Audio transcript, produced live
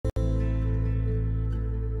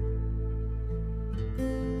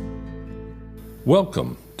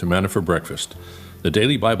Welcome to Manna for Breakfast, the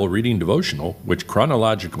daily Bible reading devotional which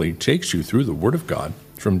chronologically takes you through the Word of God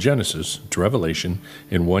from Genesis to Revelation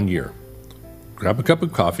in 1 year. Grab a cup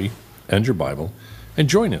of coffee and your Bible and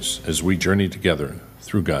join us as we journey together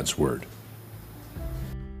through God's Word.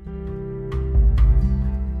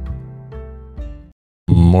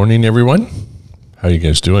 Morning, everyone. How are you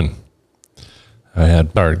guys doing? I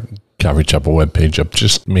had our Calvary Chapel webpage up.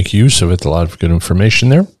 Just make use of it. A lot of good information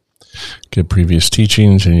there. Get previous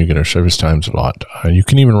teachings, and you get our service times a lot. You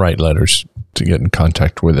can even write letters to get in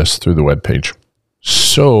contact with us through the webpage.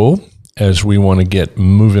 So, as we want to get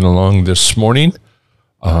moving along this morning,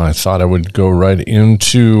 I thought I would go right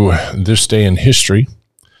into this day in history.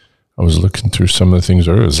 I was looking through some of the things.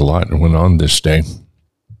 There was a lot that went on this day.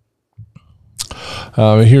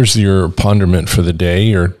 Here's your ponderment for the day,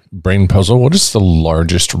 your brain puzzle. What is the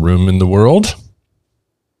largest room in the world?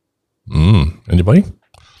 Anybody?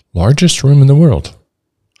 Largest room in the world.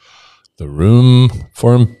 The room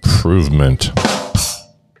for improvement.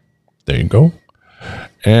 There you go.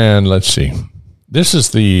 And let's see. This is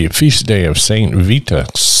the feast day of Saint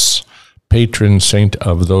Vitus, patron saint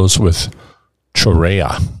of those with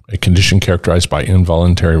chorea, a condition characterized by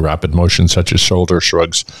involuntary rapid motion such as shoulder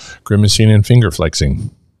shrugs, grimacing, and finger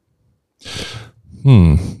flexing.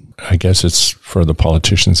 I guess it's for the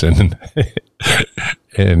politicians in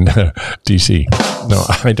D.C. No,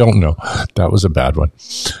 I don't know. That was a bad one.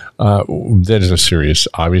 That is a serious,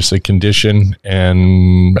 obviously, condition,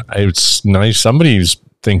 and it's nice. Somebody's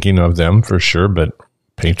thinking of them for sure, but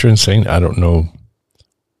patron saint, I don't know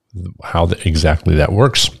how exactly that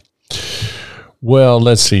works. Well,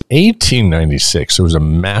 let's see. 1896, there was a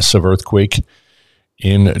massive earthquake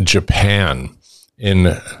in Japan,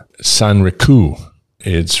 in Sanriku.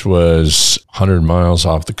 It was 100 miles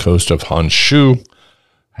off the coast of Honshu,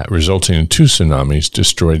 resulting in 2 tsunamis,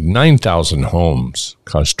 destroyed 9,000 homes,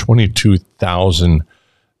 caused 22,000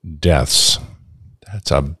 deaths. That's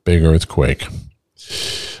a big earthquake.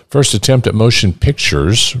 First attempt at motion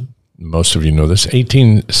pictures, most of you know this,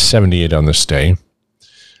 1878 on this day.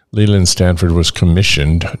 Leland Stanford was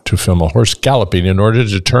commissioned to film a horse galloping in order to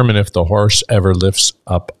determine if the horse ever lifts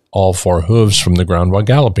up all 4 hooves from the ground while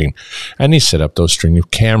galloping. And he set up those string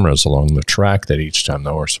of cameras along the track that each time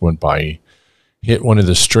the horse went by, he hit one of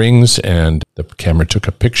the strings and the camera took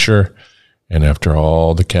a picture. And after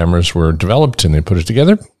all the cameras were developed and they put it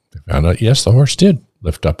together, they found out, yes, the horse did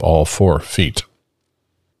lift up all 4 feet.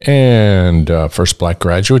 And first black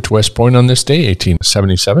graduate to West Point on this day,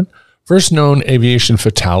 1877. First known aviation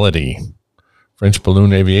fatality. French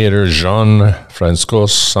balloon aviator Jean-Francois,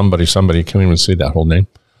 somebody, can't even say that whole name,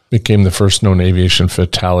 became the first known aviation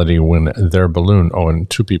fatality when their balloon, and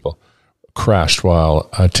 2 people, crashed while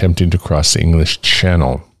attempting to cross the English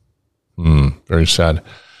Channel. Very sad.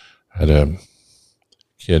 I had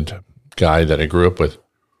a guy that I grew up with,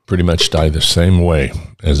 pretty much died the same way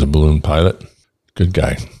as a balloon pilot. Good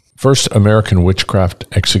guy. First American witchcraft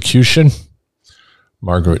execution.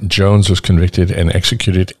 Margaret Jones was convicted and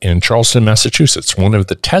executed in Charleston, Massachusetts. One of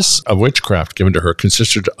the tests of witchcraft given to her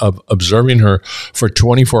consisted of observing her for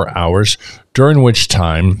 24 hours, during which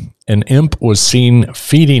time an imp was seen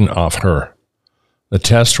feeding off her. The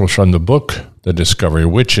test was from the book The Discovery of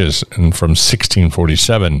Witches, and from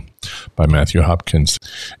 1647 by Matthew Hopkins.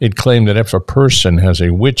 It claimed that if a person has a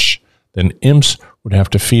witch, then imps would have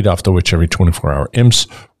to feed off the witch every 24 hours. Imps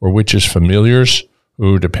were witches' familiars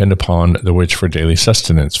who depend upon the witch for daily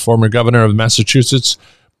sustenance. Former governor of Massachusetts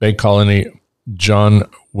Bay Colony, John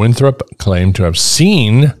Winthrop, claimed to have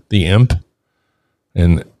seen the imp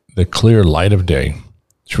in the clear light of day.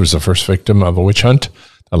 She was the first victim of a witch hunt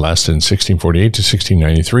that lasted in 1648 to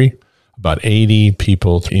 1693. About 80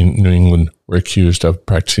 people in New England were accused of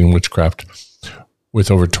practicing witchcraft, with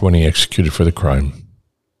over 20 executed for the crime.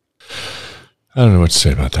 I don't know what to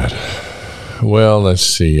say about that. Well, let's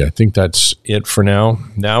see. I think that's it for now.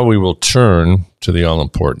 Now we will turn to the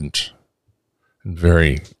all-important and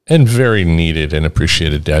very needed and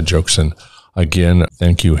appreciated dad jokes. And again,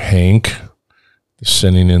 thank you, Hank,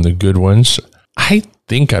 sending in the good ones. I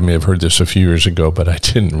think I may have heard this a few years ago, but I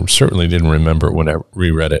certainly didn't remember it when I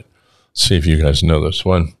reread it. Let's see if you guys know this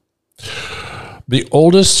one. The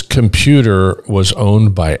oldest computer was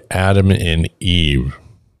owned by Adam and Eve.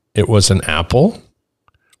 It was an Apple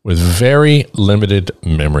with very limited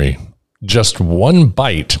memory. Just 1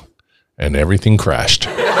 byte, and everything crashed.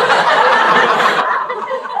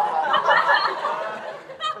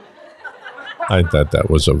 I thought that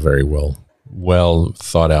was a very well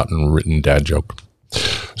thought out and written dad joke.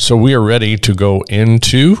 So we are ready to go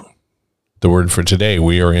into the word for today.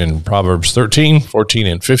 We are in Proverbs 13, 14,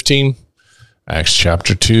 and 15. Acts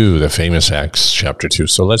chapter 2, the famous Acts chapter 2.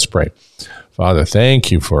 So let's pray. Father,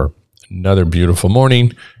 thank you for another beautiful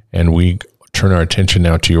morning, and we turn our attention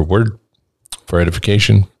now to your word for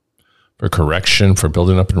edification, for correction, for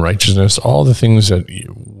building up in righteousness, all the things that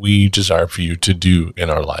we desire for you to do in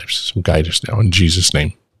our lives. So guide us now in Jesus'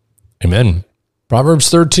 name. Amen. Proverbs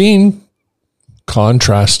 13,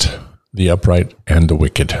 contrast the upright and the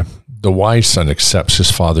wicked. The wise son accepts his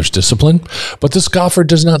father's discipline, but the scoffer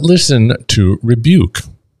does not listen to rebuke.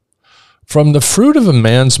 From the fruit of a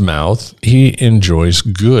man's mouth, he enjoys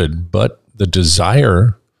good, but the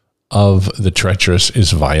desire of the treacherous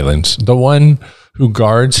is violence. The one who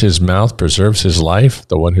guards his mouth preserves his life.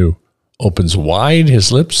 The one who opens wide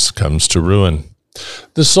his lips comes to ruin.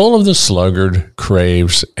 The soul of the sluggard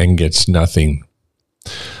craves and gets nothing,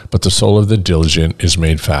 but the soul of the diligent is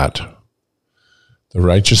made fat. The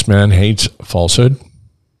righteous man hates falsehood,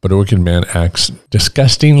 but a wicked man acts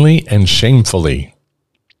disgustingly and shamefully.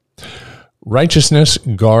 Righteousness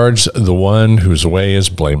guards the one whose way is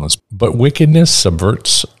blameless, but wickedness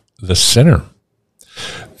subverts the sinner.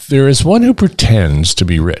 There is one who pretends to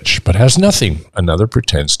be rich, but has nothing. Another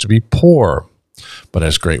pretends to be poor, but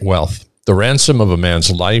has great wealth. The ransom of a man's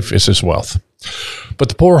life is his wealth, but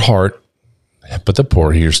the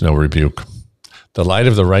poor hears no rebuke. The light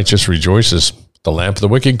of the righteous rejoices. The lamp of the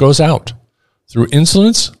wicked goes out. Through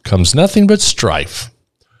insolence comes nothing but strife.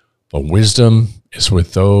 But wisdom is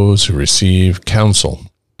with those who receive counsel.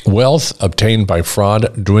 Wealth obtained by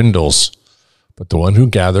fraud dwindles, but the one who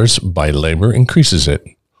gathers by labor increases it.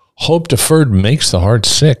 Hope deferred makes the heart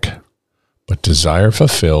sick, but desire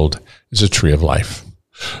fulfilled is a tree of life.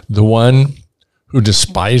 The one who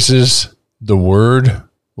despises the word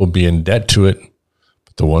will be in debt to it,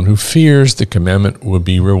 but the one who fears the commandment will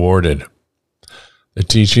be rewarded. The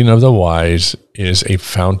teaching of the wise is a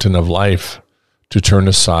fountain of life to turn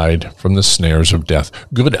aside from the snares of death.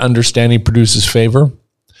 Good understanding produces favor,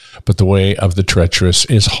 but the way of the treacherous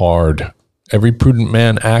is hard. Every prudent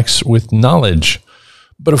man acts with knowledge,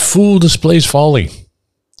 but a fool displays folly.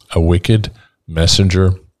 A wicked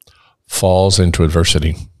messenger falls into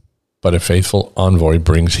adversity, but a faithful envoy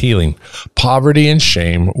brings healing. Poverty and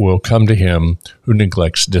shame will come to him who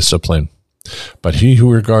neglects discipline, but he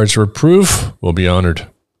who regards reproof will be honored.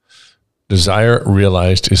 Desire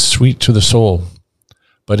realized is sweet to the soul,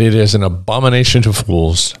 but it is an abomination to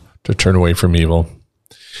fools to turn away from evil.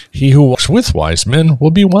 He who walks with wise men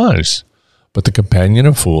will be wise, but the companion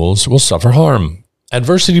of fools will suffer harm.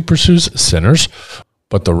 Adversity pursues sinners,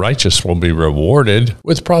 but the righteous will be rewarded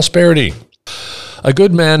with prosperity. A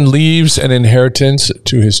good man leaves an inheritance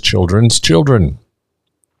to his children's children,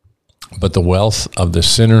 but the wealth of the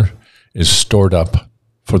sinner is stored up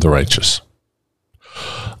for the righteous.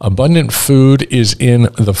 Abundant food is in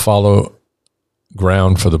the fallow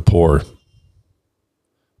ground for the poor,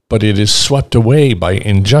 but it is swept away by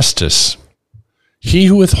injustice. He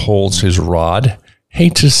who withholds his rod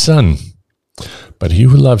hates his son, but he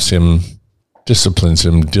who loves him disciplines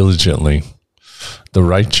him diligently. The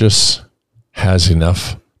righteous has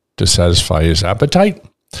enough to satisfy his appetite,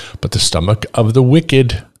 but the stomach of the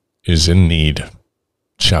wicked is in need.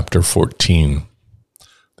 Chapter 14,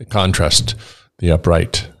 the contrast, the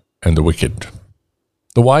upright and the wicked.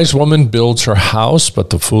 The wise woman builds her house,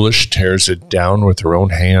 but the foolish tears it down with her own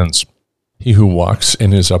hands. He who walks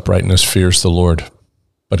in his uprightness fears the Lord,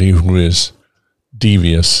 but he who is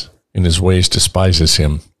devious in his ways despises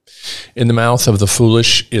him. In the mouth of the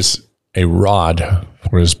foolish is a rod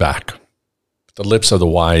for his back. The lips of the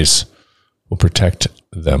wise will protect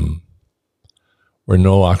them. Where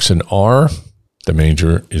no oxen are, the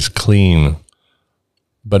manger is clean,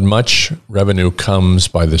 but much revenue comes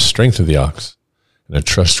by the strength of the ox, and a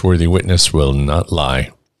trustworthy witness will not lie.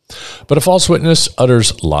 But a false witness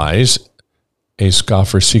utters lies. A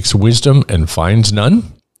scoffer seeks wisdom and finds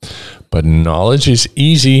none, but knowledge is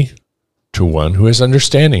easy to one who has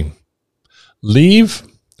understanding. Leave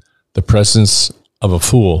the presence of a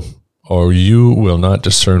fool, or you will not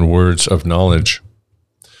discern words of knowledge.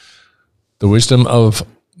 The wisdom of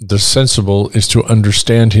the sensible is to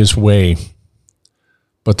understand his way,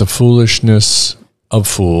 but the foolishness of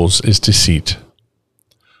fools is deceit.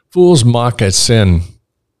 Fools mock at sin,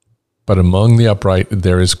 but among the upright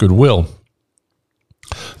there is goodwill.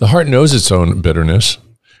 The heart knows its own bitterness,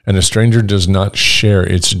 and a stranger does not share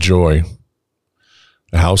its joy.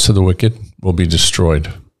 The house of the wicked will be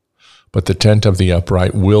destroyed, but the tent of the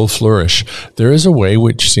upright will flourish. There is a way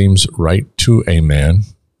which seems right to a man,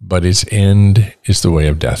 but its end is the way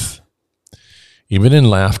of death. Even in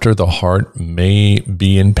laughter, the heart may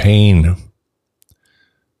be in pain,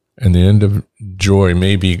 and the end of joy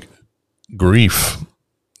may be grief.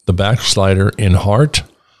 The backslider in heart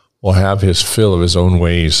will have his fill of his own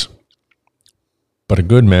ways, but a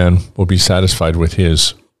good man will be satisfied with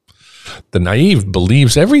his. The naive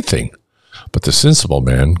believes everything, but the sensible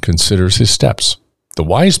man considers his steps. The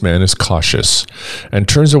wise man is cautious and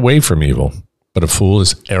turns away from evil, but a fool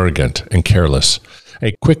is arrogant and careless.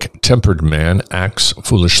 A quick-tempered man acts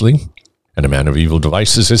foolishly, and a man of evil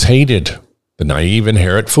devices is hated. The naive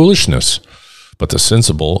inherit foolishness, but the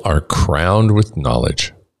sensible are crowned with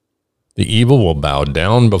knowledge. The evil will bow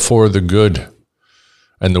down before the good,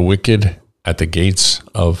 and the wicked at the gates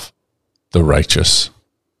of the righteous.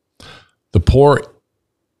 The poor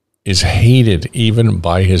is hated even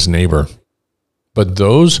by his neighbor, but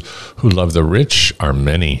those who love the rich are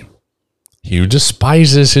many. He who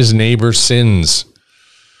despises his neighbor sins,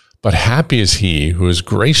 but happy is he who is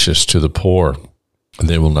gracious to the poor.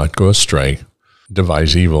 They will not go astray,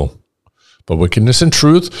 devise evil, but wickedness and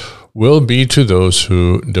truth will be to those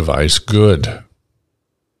who devise good.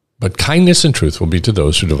 But kindness and truth will be to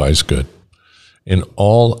those who devise good. In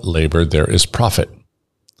all labor there is profit,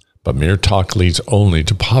 but mere talk leads only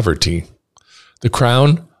to poverty. The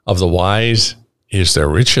crown of the wise is their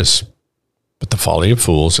riches, but the folly of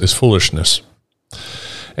fools is foolishness.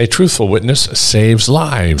 A truthful witness saves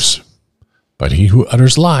lives, but he who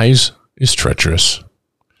utters lies is treacherous.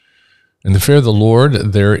 In the fear of the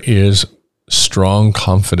Lord there is strong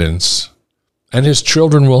confidence, and his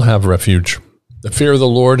children will have refuge. The fear of the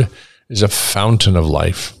Lord is a fountain of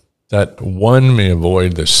life, that one may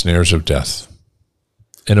avoid the snares of death.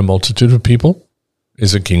 In a multitude of people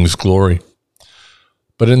is a king's glory,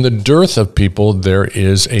 but in the dearth of people there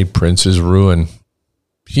is a prince's ruin.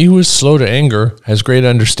 He who is slow to anger has great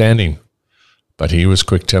understanding, but he who is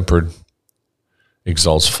quick-tempered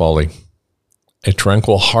exalts folly. A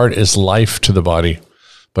tranquil heart is life to the body,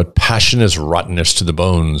 but passion is rottenness to the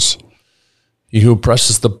bones. He who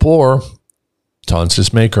oppresses the poor taunts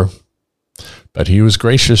his maker, but he who is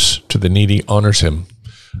gracious to the needy honors him.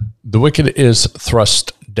 The wicked is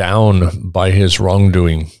thrust down by his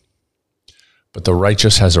wrongdoing, but the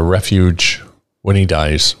righteous has a refuge when he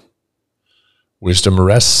dies. Wisdom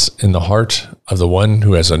rests in the heart of the one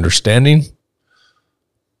who has understanding,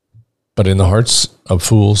 but in the hearts of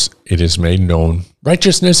fools it is made known.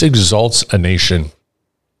 Righteousness exalts a nation,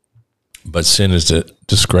 but sin is a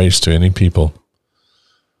disgrace to any people.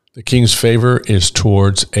 The king's favor is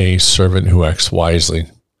towards a servant who acts wisely,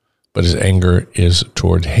 but his anger is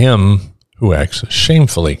toward him who acts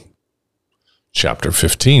shamefully. Chapter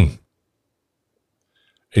 15.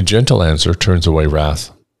 A gentle answer turns away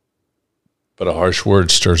wrath, but a harsh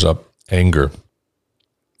word stirs up anger.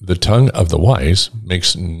 The tongue of the wise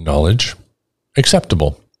makes knowledge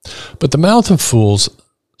acceptable, but the mouth of fools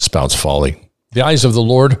spouts folly. The eyes of the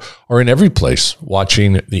Lord are in every place,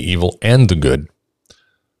 watching the evil and the good.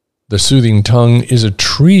 The soothing tongue is a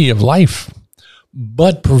tree of life,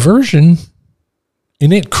 but perversion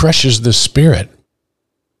in it crushes the spirit.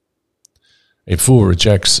 A fool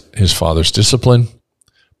rejects his father's discipline,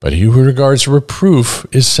 but he who regards reproof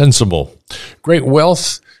is sensible. Great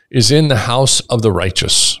wealth is in the house of the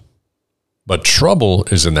righteous, but trouble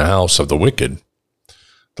is in the house of the wicked.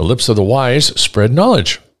 The lips of the wise spread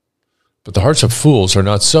knowledge, but the hearts of fools are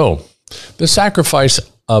not so. The sacrifice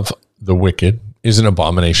of the wicked is an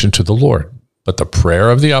abomination to the Lord, but the prayer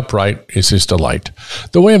of the upright is his delight.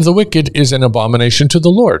 The way of the wicked is an abomination to the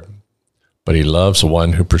Lord, but he loves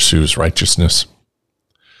one who pursues righteousness.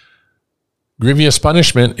 Grievous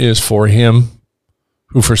punishment is for him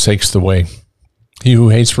who forsakes the way. He who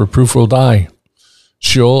hates reproof will die.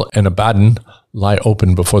 Sheol and Abaddon lie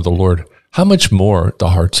open before the Lord. How much more the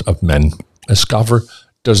hearts of men? A scoffer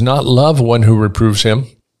does not love one who reproves him.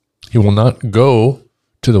 He will not go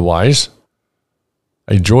to the wise.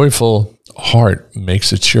 A joyful heart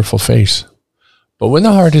makes a cheerful face, but when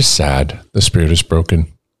the heart is sad, the spirit is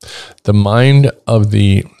broken. The mind of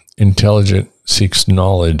the intelligent seeks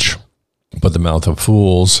knowledge, but the mouth of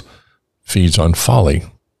fools feeds on folly.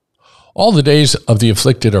 All the days of the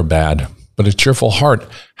afflicted are bad, but a cheerful heart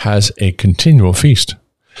has a continual feast.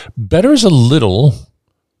 Better is a little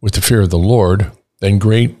with the fear of the Lord than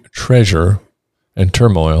great treasure and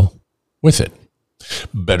turmoil with it.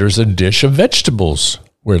 Better is a dish of vegetables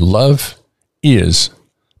where love is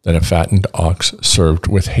than a fattened ox served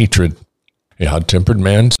with hatred. A hot-tempered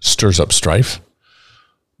man stirs up strife,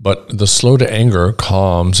 but the slow to anger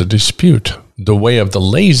calms a dispute. The way of the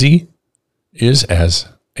lazy is as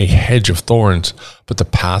a hedge of thorns, but the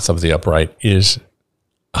path of the upright is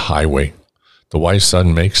a highway. The wise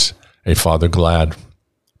son makes a father glad,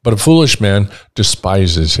 but a foolish man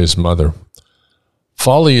despises his mother.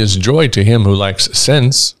 Folly is joy to him who lacks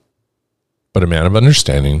sense, but a man of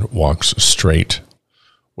understanding walks straight.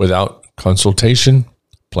 Without consultation,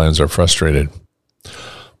 plans are frustrated.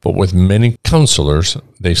 But with many counselors,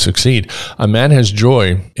 they succeed. A man has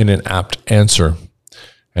joy in an apt answer,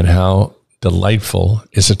 and how delightful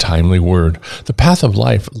is a timely word. The path of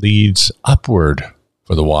life leads upward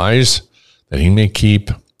for the wise, that he may keep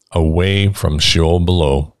away from Sheol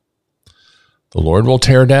below. The Lord will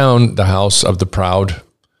tear down the house of the proud,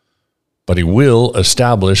 but he will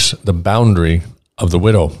establish the boundary of the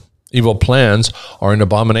widow. Evil plans are an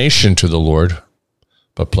abomination to the Lord,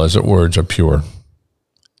 but pleasant words are pure.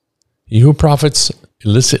 He who profits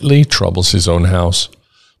illicitly troubles his own house,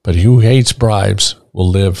 but he who hates bribes will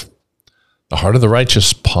live. The heart of the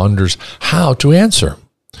righteous ponders how to answer,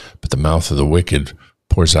 but the mouth of the wicked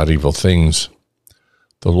pours out evil things.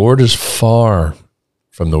 The Lord is far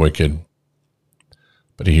from the wicked,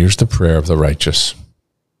 but he hears the prayer of the righteous.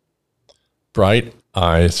 Bright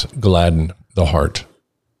eyes gladden the heart.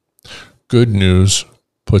 Good news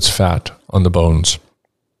puts fat on the bones.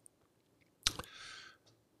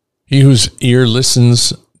 He whose ear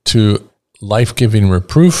listens to life-giving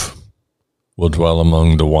reproof will dwell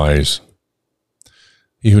among the wise.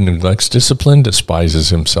 He who neglects discipline despises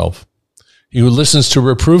himself. He who listens to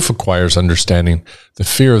reproof acquires understanding. The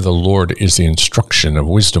fear of the Lord is the instruction of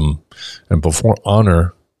wisdom, and before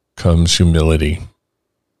honor comes humility.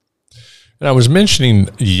 And I was mentioning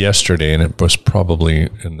yesterday, and it was probably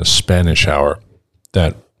in the Spanish hour,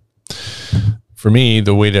 that for me,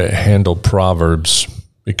 the way to handle Proverbs,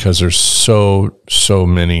 because there's so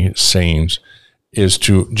many sayings, is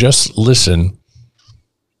to just listen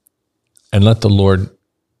and let the Lord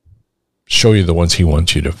show you the ones he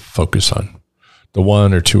wants you to focus on, the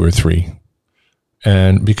one or two or three.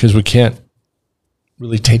 And because we can't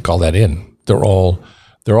really take all that in, they're all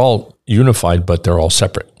unified, but they're all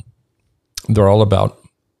separate. They're all about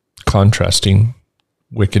contrasting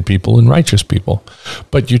wicked people and righteous people.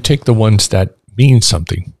 But you take the ones that mean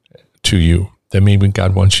something to you, that maybe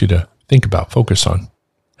God wants you to think about, focus on.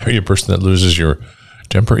 Are you a person that loses your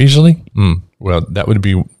temper easily? Well, that would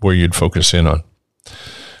be where you'd focus in on.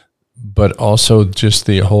 But also just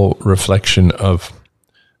the whole reflection of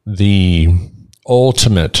the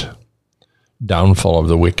ultimate downfall of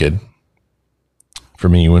the wicked. For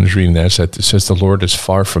me, when I was reading that, it says the Lord is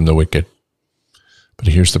far from the wicked, but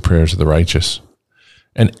he hears the prayers of the righteous.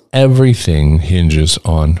 And everything hinges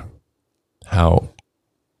on how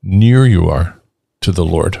near you are to the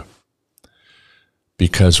Lord.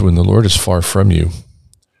 Because when the Lord is far from you,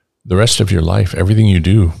 the rest of your life, everything you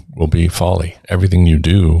do will be folly. Everything you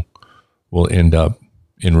do will end up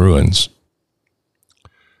in ruins.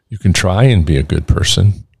 You can try and be a good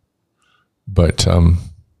person, but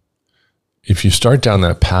if you start down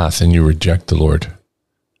that path and you reject the Lord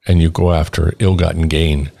and you go after ill-gotten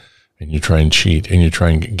gain and you try and cheat and you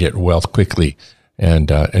try and get wealth quickly and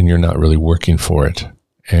you're not really working for it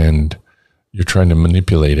and you're trying to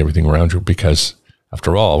manipulate everything around you, because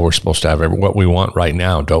after all, we're supposed to have what we want right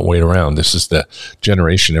now. Don't wait around. This is the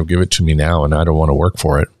generation of give it to me now and I don't want to work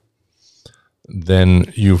for it.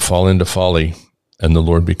 Then you fall into folly and the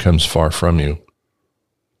Lord becomes far from you.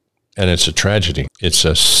 And it's a tragedy. It's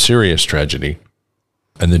a serious tragedy.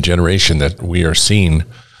 And the generation that we are seeing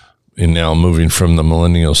in now moving from the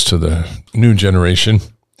millennials to the new generation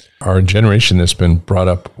are a generation that's been brought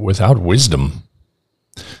up without wisdom.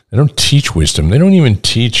 They don't teach wisdom. They don't even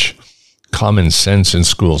teach common sense in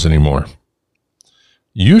schools anymore.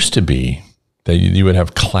 Used to be that you would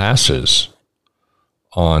have classes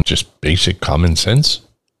on just basic common sense,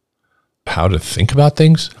 how to think about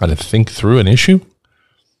things, how to think through an issue.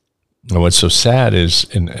 And what's so sad is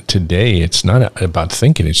today, it's not about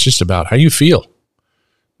thinking. It's just about how you feel.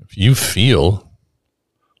 If you feel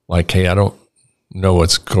like, hey, I don't know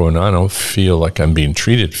what's going on, I don't feel like I'm being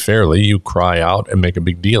treated fairly, you cry out and make a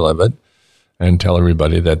big deal of it and tell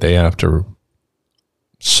everybody that they have to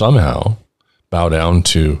somehow bow down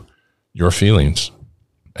to your feelings.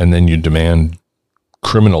 And then you demand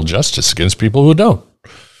criminal justice against people who don't.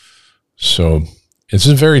 So this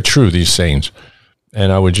is very true, these sayings.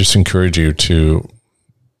 And I would just encourage you to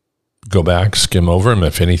go back, skim over them.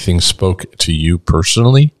 If anything spoke to you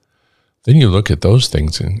personally, then you look at those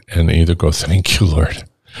things and either go, thank you, Lord,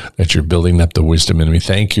 that you're building up the wisdom in me.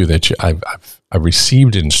 Thank you that I've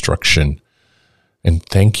received instruction. And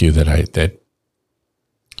thank you that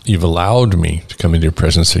you've allowed me to come into your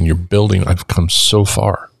presence and you're building. I've come so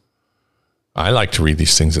far. I like to read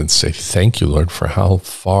these things and say, thank you, Lord, for how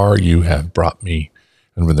far you have brought me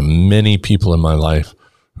and for the many people in my life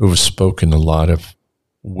who have spoken a lot of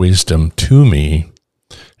wisdom to me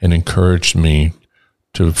and encouraged me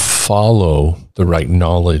to follow the right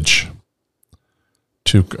knowledge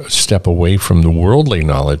to step away from the worldly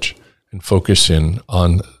knowledge and focus in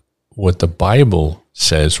on what the Bible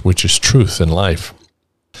says, which is truth and life.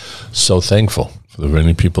 So thankful for the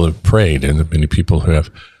many people who have prayed and the many people who have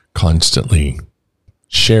constantly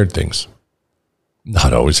shared things.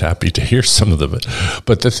 Not always happy to hear some of them,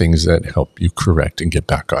 but the things that help you correct and get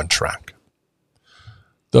back on track.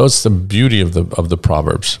 That's the beauty of the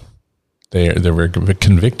Proverbs. They're very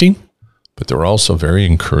convicting, but they're also very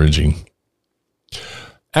encouraging.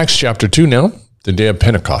 Acts chapter 2 now, the day of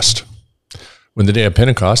Pentecost. When the day of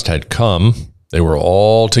Pentecost had come, they were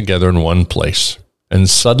all together in one place. And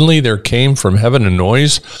suddenly there came from heaven a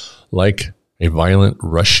noise like a violent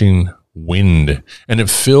rushing wind, and it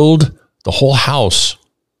filled the whole house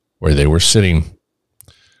where they were sitting.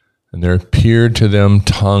 And there appeared to them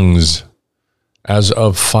tongues as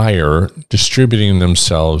of fire, distributing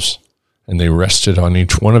themselves, and they rested on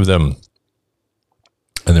each one of them.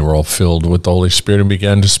 And they were all filled with the Holy Spirit and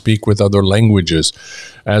began to speak with other languages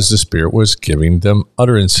as the Spirit was giving them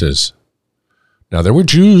utterances. Now there were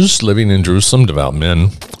Jews living in Jerusalem, devout men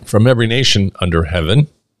from every nation under heaven.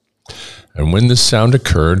 And when this sound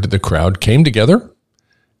occurred, the crowd came together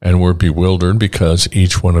and were bewildered because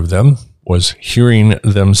each one of them was hearing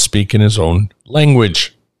them speak in his own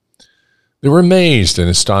language. They were amazed and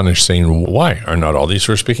astonished, saying, "Why are not all these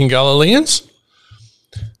who are speaking Galileans?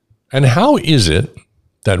 And how is it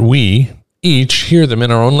that we each hear them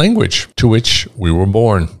in our own language, to which we were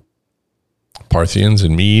born?" Parthians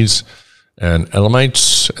and Medes and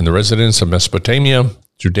Elamites and the residents of Mesopotamia,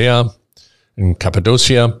 Judea and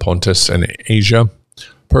Cappadocia, Pontus and Asia,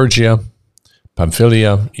 Persia,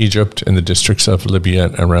 Pamphylia, Egypt, and the districts of Libya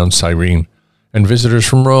and around Cyrene, and visitors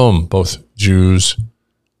from Rome, both Jews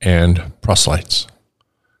and proselytes,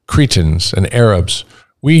 Cretans and Arabs.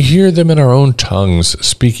 We hear them in our own tongues,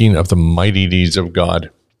 speaking of the mighty deeds of God.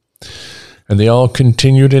 And they all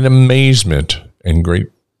continued in amazement and great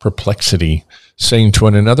perplexity, saying to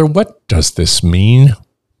one another, "What does this mean?"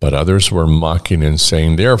 But others were mocking and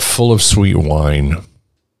saying, "They are full of sweet wine."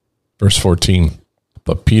 Verse 14,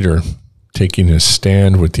 but Peter, taking his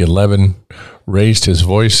stand with the 11, raised his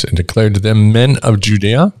voice and declared to them, "Men of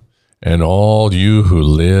Judea, and all you who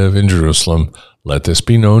live in Jerusalem, let this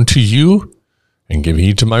be known to you, and give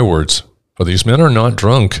heed to my words. For these men are not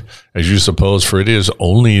drunk, as you suppose, for it is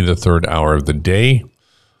only the 3rd hour of the day.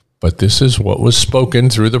 But this is what was spoken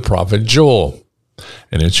through the prophet Joel.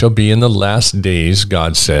 And it shall be in the last days,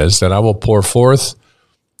 God says, that I will pour forth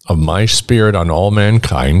of my Spirit on all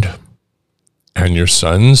mankind, and your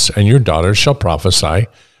sons and your daughters shall prophesy,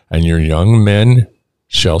 and your young men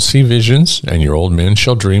shall see visions, and your old men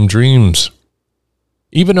shall dream dreams.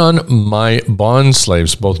 Even on my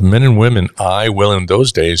bondslaves, both men and women, I will in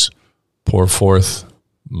those days pour forth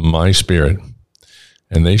my Spirit,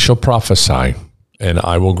 and they shall prophesy. And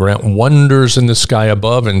I will grant wonders in the sky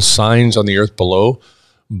above and signs on the earth below,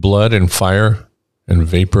 blood and fire and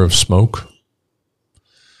vapor of smoke.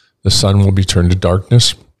 The sun will be turned to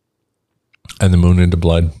darkness and the moon into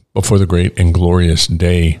blood before the great and glorious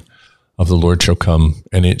day of the Lord shall come.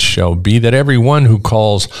 And it shall be that every one who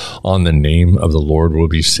calls on the name of the Lord will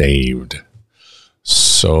be saved.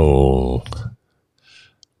 So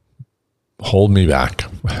hold me back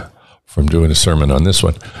from doing a sermon on this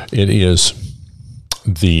one. It is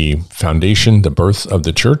the foundation, the birth of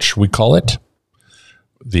the church, we call it,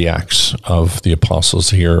 the Acts of the Apostles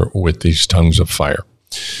here with these tongues of fire.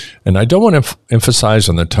 And I don't want to emphasize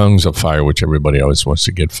on the tongues of fire, which everybody always wants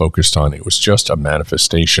to get focused on. It was just a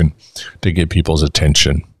manifestation to get people's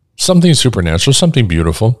attention. Something supernatural, something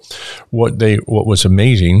beautiful. What was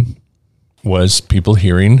amazing was people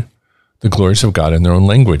hearing the glories of God in their own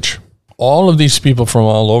language. All of these people from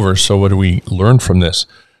all over. So what do we learn from this?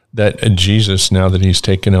 That Jesus, now that he's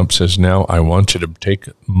taken up, says, now I want you to take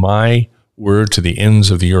my word to the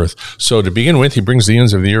ends of the earth. So to begin with, he brings the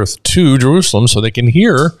ends of the earth to Jerusalem so they can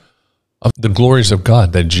hear of the glories of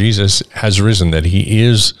God, that Jesus has risen, that he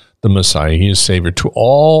is the Messiah, he is Savior to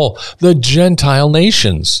all the Gentile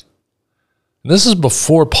nations. And this is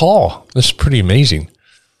before Paul. This is pretty amazing.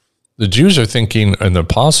 The Jews are thinking, and the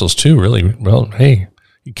apostles too, really, well, hey,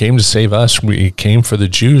 he came to save us. He came for the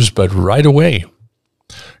Jews, but right away,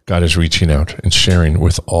 God is reaching out and sharing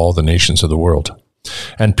with all the nations of the world.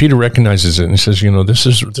 And Peter recognizes it and says,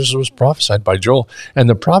 this was prophesied by Joel. And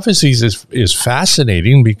the prophecies is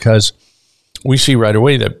fascinating because we see right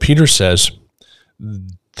away that Peter says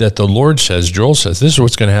that the Lord says, Joel says, this is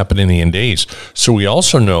what's going to happen in the end days. So we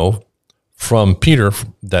also know from Peter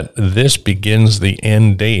that this begins the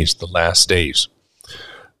end days, the last days,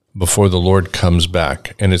 before the Lord comes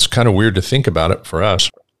back. And it's kind of weird to think about it for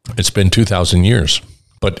us. It's been 2,000 years.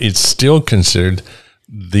 But it's still considered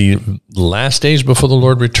the last days before the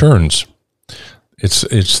Lord returns.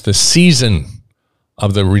 It's the season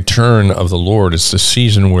of the return of the Lord. It's the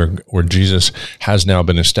season where Jesus has now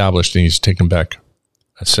been established and he's taken back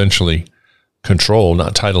essentially control,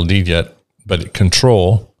 not title deed yet, but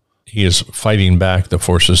control. He is fighting back the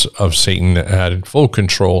forces of Satan that had full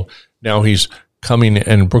control. Now he's coming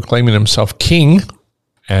and proclaiming himself king,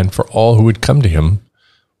 and for all who would come to him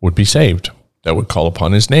would be saved, that would call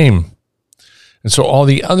upon his name. And so all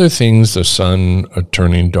the other things, the sun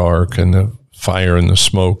turning dark and the fire and the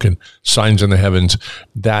smoke and signs in the heavens,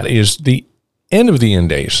 that is the end of the end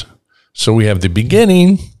days. So we have the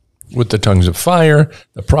beginning with the tongues of fire,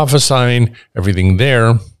 the prophesying, everything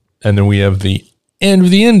there. And then we have the end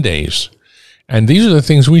of the end days. And these are the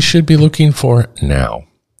things we should be looking for now.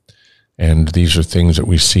 And these are things that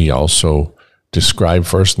we see also described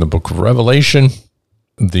first in the book of Revelation.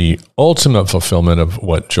 The ultimate fulfillment of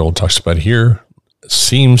what Joel talks about here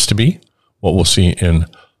seems to be what we'll see in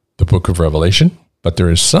the book of Revelation. But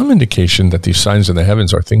there is some indication that these signs in the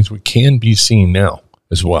heavens are things we can be seeing now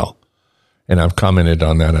as well. And I've commented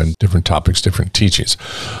on that on different topics, different teachings.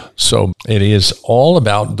 So it is all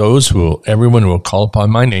about everyone who will call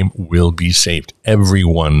upon my name will be saved.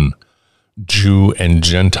 Everyone, Jew and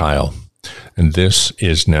Gentile. And this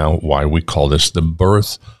is now why we call this the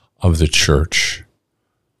birth of the church.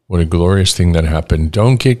 What a glorious thing that happened.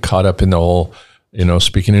 Don't get caught up in the whole,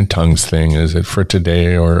 speaking in tongues thing. Is it for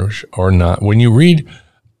today or not? When you read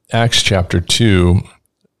Acts chapter 2,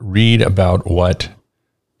 read about what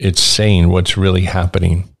it's saying, what's really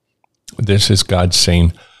happening. This is God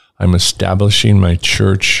saying, I'm establishing my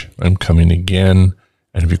church. I'm coming again.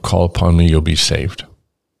 And if you call upon me, you'll be saved.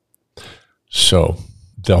 So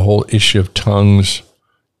the whole issue of tongues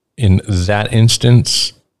in that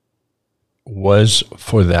instance was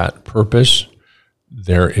for that purpose.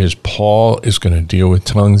 Paul is going to deal with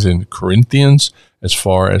tongues in Corinthians as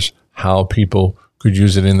far as how people could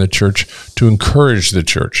use it in the church to encourage the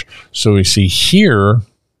church. So we see here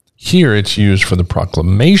it's used for the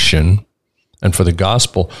proclamation and for the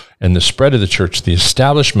gospel and the spread of the church, the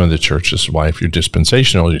establishment of the church. This is why if you're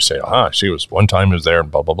dispensational, you say, see, it was one time it was there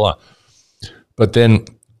and blah, blah, blah. But then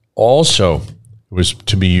also it was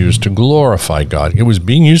to be used to glorify God. It was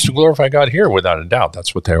being used to glorify God here without a doubt.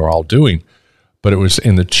 That's what they were all doing. But it was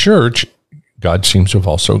in the church, God seems to have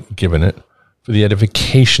also given it for the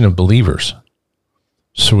edification of believers.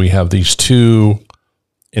 So we have these two,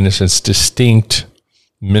 in a sense, distinct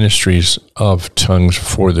ministries of tongues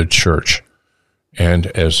for the church. And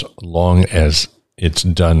as long as it's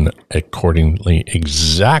done accordingly,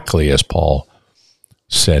 exactly as Paul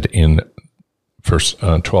said in verse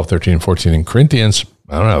 12, 13, and 14 in Corinthians,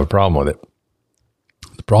 I don't have a problem with it.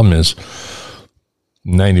 The problem is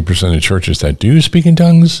 90% of churches that do speak in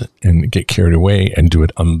tongues and get carried away and do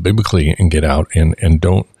it unbiblically and get out and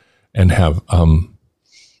don't, and have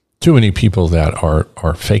too many people that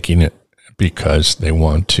are faking it because they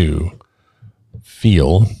want to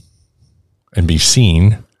feel and be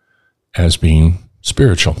seen as being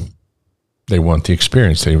spiritual. They want the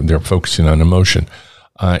experience. They're focusing on emotion.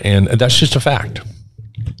 And that's just a fact.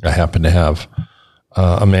 I happen to have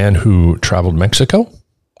a man who traveled Mexico,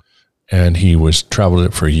 and he traveled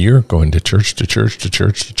it for a year, going to church, to church, to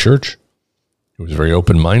church, to church. He was very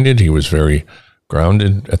open-minded. He was very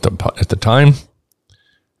grounded at the time.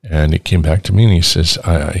 And he came back to me and he says,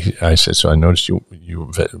 I said, so I noticed you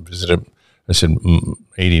visited. I said,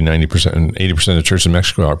 80% of the churches in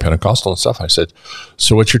Mexico are Pentecostal and stuff. I said,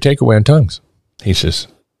 so what's your takeaway on tongues? He says,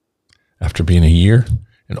 after being a year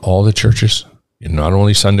in all the churches, not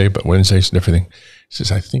only Sunday, but Wednesdays and everything, he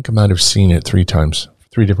says, I think I might have seen it 3 times,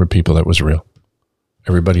 3 different people that was real.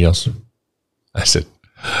 Everybody else. I said,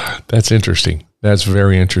 that's interesting. That's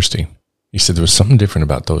very interesting. He said, there was something different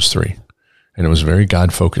about those 3. And it was very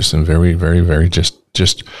God-focused and very, very, very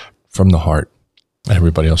just from the heart.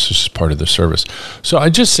 Everybody else is just part of the service. So I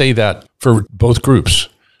just say that for both groups,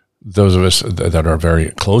 those of us that are very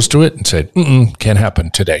close to it and said, can't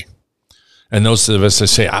happen today. And those of us that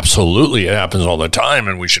say, absolutely, it happens all the time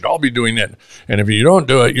and we should all be doing it. And if you don't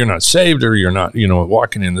do it, you're not saved or you're not,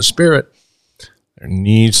 walking in the Spirit. There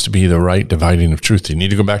needs to be the right dividing of truth. You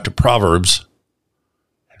need to go back to Proverbs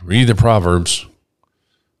and read the Proverbs,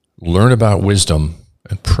 learn about wisdom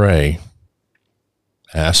and pray,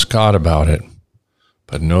 ask God about it.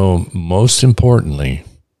 But no, most importantly,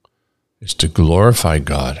 is to glorify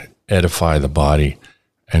God, edify the body,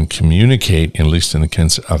 and communicate, at least in the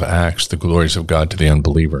case of Acts, the glories of God to the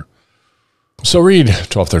unbeliever. So read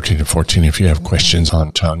 12, 13, and 14 if you have questions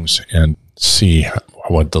on tongues and see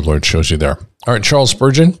what the Lord shows you there. All right, Charles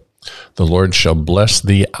Spurgeon, the Lord shall bless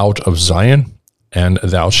thee out of Zion. and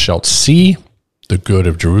thou shalt see the good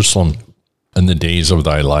of Jerusalem in the days of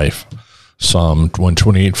thy life. Psalm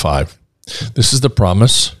 128:5. This is the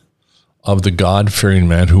promise of the God-fearing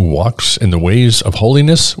man who walks in the ways of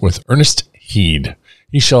holiness with earnest heed.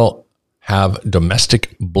 He shall have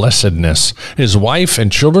domestic blessedness. His wife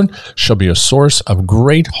and children shall be a source of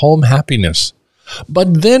great home happiness.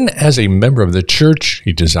 But then, as a member of the church,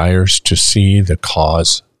 he desires to see the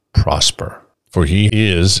cause prosper, for he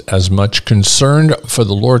is as much concerned for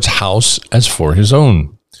the Lord's house as for his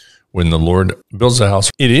own. When the Lord builds a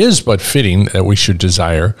house, it is but fitting that we should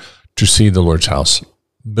desire to see the Lord's house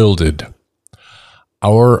builded.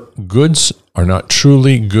 Our goods are not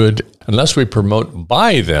truly good unless we promote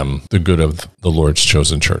by them the good of the Lord's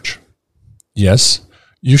chosen church. Yes,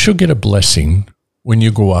 you shall get a blessing when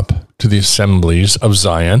you go up to the assemblies of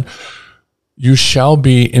Zion. You shall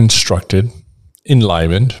be instructed,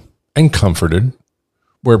 enlivened, and comforted,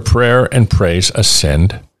 where prayer and praise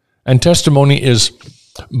ascend, and testimony is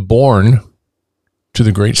borne to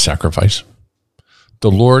the great sacrifice.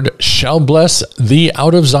 The Lord shall bless thee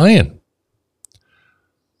out of Zion.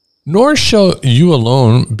 Nor shall you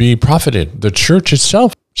alone be profited. The church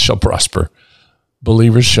itself shall prosper.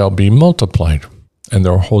 Believers shall be multiplied, and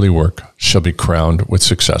their holy work shall be crowned with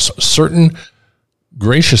success. Certain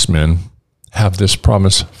gracious men have this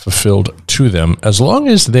promise fulfilled to them as long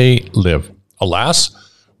as they live. Alas,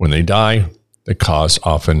 when they die, the cause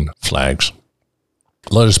often flags.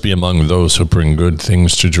 Let us be among those who bring good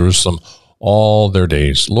things to Jerusalem all their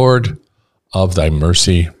days. Lord, of thy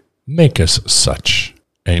mercy, make us such.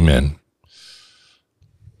 Amen.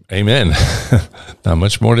 Amen. Not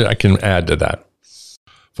much more that I can add to that.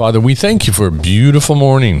 Father, we thank you for a beautiful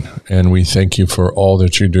morning, and we thank you for all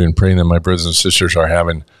that you're doing, praying that my brothers and sisters are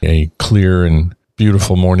having a clear and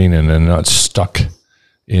beautiful morning and are not stuck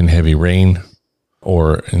in heavy rain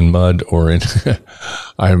or in mud or in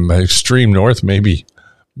I'm extreme north, maybe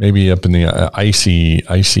up in the icy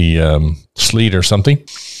sleet or something.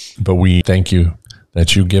 But we thank you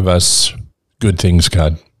that you give us good things,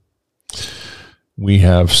 God. We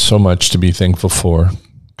have so much to be thankful for.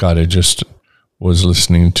 God, I just was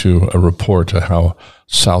listening to a report of how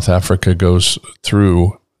South Africa goes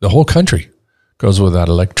through, the whole country goes without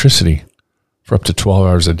electricity for up to 12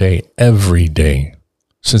 hours a day, every day,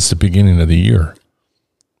 since the beginning of the year.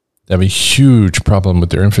 They have a huge problem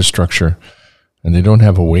with their infrastructure, and they don't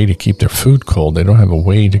have a way to keep their food cold. They don't have a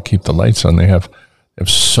way to keep the lights on. They have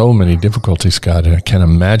so many difficulties, God, and I can't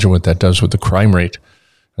imagine what that does with the crime rate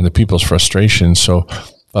and the people's frustration. So,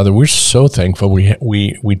 Father, we're so thankful.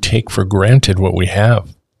 We take for granted what we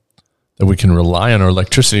have, that we can rely on our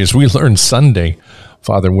electricity. As we learned Sunday,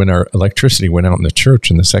 Father, when our electricity went out in the church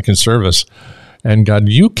in the second service, and God,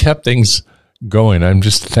 you kept things going. I'm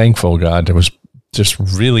just thankful, God. I was just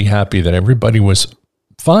really happy that everybody was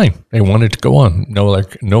fine. They wanted to go on.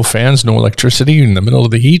 No fans, no electricity in the middle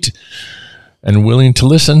of the heat, and willing to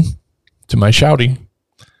listen to my shouting.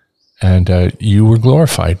 And you were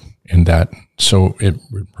glorified in that. So it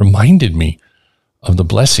reminded me of the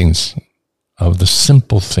blessings of the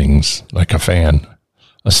simple things like a fan,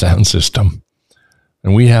 a sound system.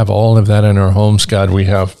 And we have all of that in our homes, God. We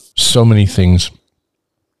have so many things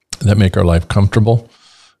that make our life comfortable.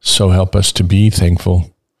 So help us to be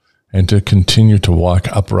thankful and to continue to walk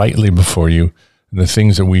uprightly before you. And the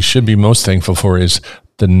things that we should be most thankful for is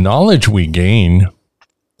the knowledge we gain,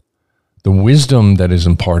 the wisdom that is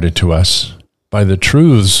imparted to us by the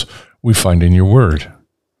truths we find in your word.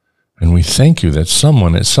 And we thank you that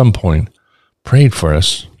someone at some point prayed for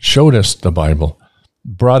us, showed us the Bible,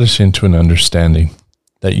 brought us into an understanding,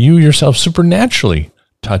 that you yourself supernaturally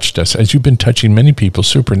touched us, as you've been touching many people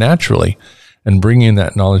supernaturally, and bringing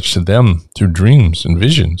that knowledge to them through dreams and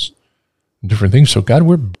visions and different things. So God,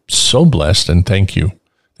 we're so blessed, and thank you.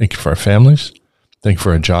 Thank you for our families. Thank you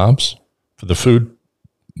for our jobs, for the food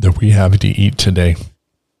that we have to eat today.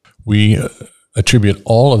 We attribute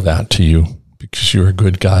all of that to you because you're a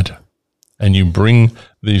good God, and you bring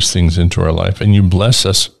these things into our life, and you bless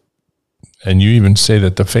us. And you even say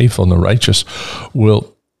that the faithful and the righteous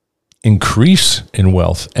will increase in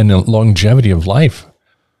wealth and in longevity of life.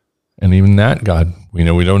 And even that, God, we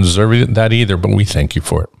know we don't deserve that either, but we thank you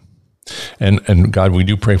for it. And God, we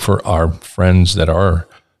do pray for our friends that are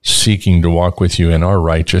seeking to walk with you and are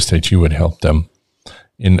righteous, that you would help them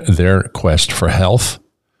in their quest for health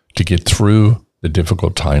to get through the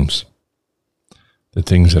difficult times, the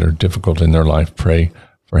things that are difficult in their life. Pray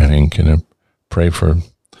for Hank and pray for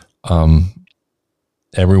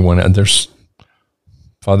everyone. And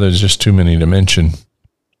Father, there's just too many to mention,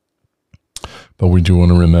 but we do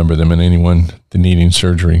want to remember them, and anyone that needing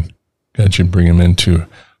surgery, God, you bring them into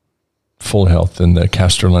full health, and the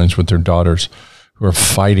Castor lines with their daughters who are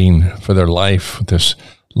fighting for their life with this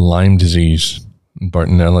Lyme disease,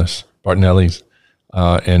 Bartonelli's,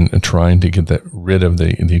 and trying to get rid of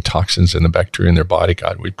the toxins and the bacteria in their body.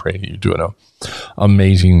 God, we pray you do an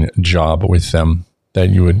amazing job with them, that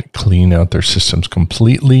you would clean out their systems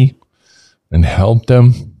completely and help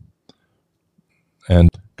them. And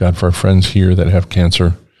God, for our friends here that have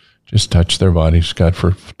cancer, just touch their bodies, God,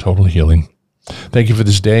 for total healing. Thank you for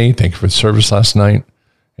this day. Thank you for the service last night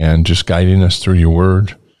and just guiding us through your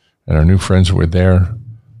word, and our new friends who were there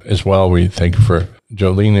as well. We thank you for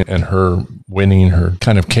Jolene and her winning her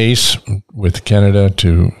kind of case with Canada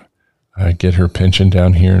to get her pension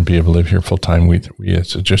down here and be able to live here full time.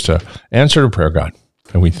 It's just an answer to prayer, God.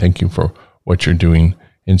 And we thank you for what you're doing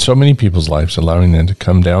in so many people's lives, allowing them to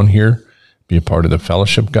come down here, be a part of the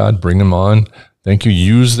fellowship, God. Bring them on. Thank you.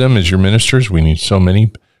 Use them as your ministers. We need so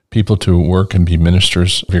many people to work and be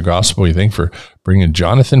ministers of your gospel. We thank you for bringing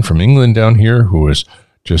Jonathan from England down here, who is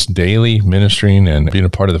just daily ministering and being a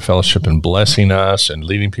part of the fellowship and blessing us and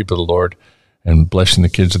leading people to the Lord and blessing the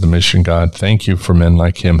kids of the mission, God. Thank you for men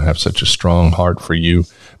like him, have such a strong heart for you.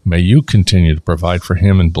 May you continue to provide for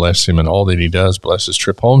him and bless him in all that he does. Bless his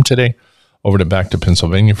trip home today, back to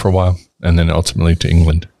Pennsylvania for a while, and then ultimately to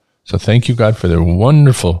England. So thank you, God, for the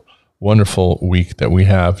wonderful, wonderful week that we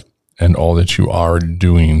have and all that you are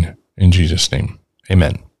doing. In Jesus' name,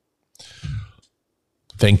 amen.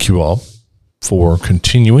 Thank you all for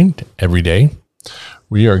continuing every day.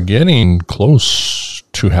 We are getting close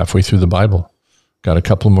to halfway through the Bible. Got a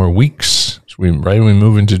couple more weeks. So right when we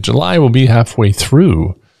move into July, we'll be halfway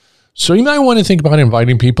through. So you might want to think about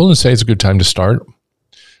inviting people and say it's a good time to start,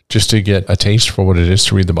 just to get a taste for what it is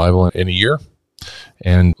to read the Bible in a year.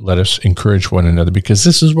 And let us encourage one another, because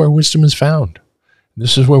this is where wisdom is found.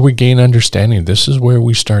 This is where we gain understanding. This is where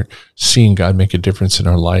we start seeing God make a difference in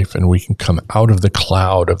our life, and we can come out of the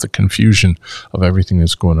cloud of the confusion of everything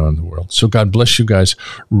that's going on in the world. So God bless you guys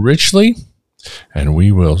richly, and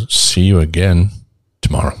we will see you again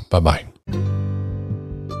tomorrow. Bye-bye.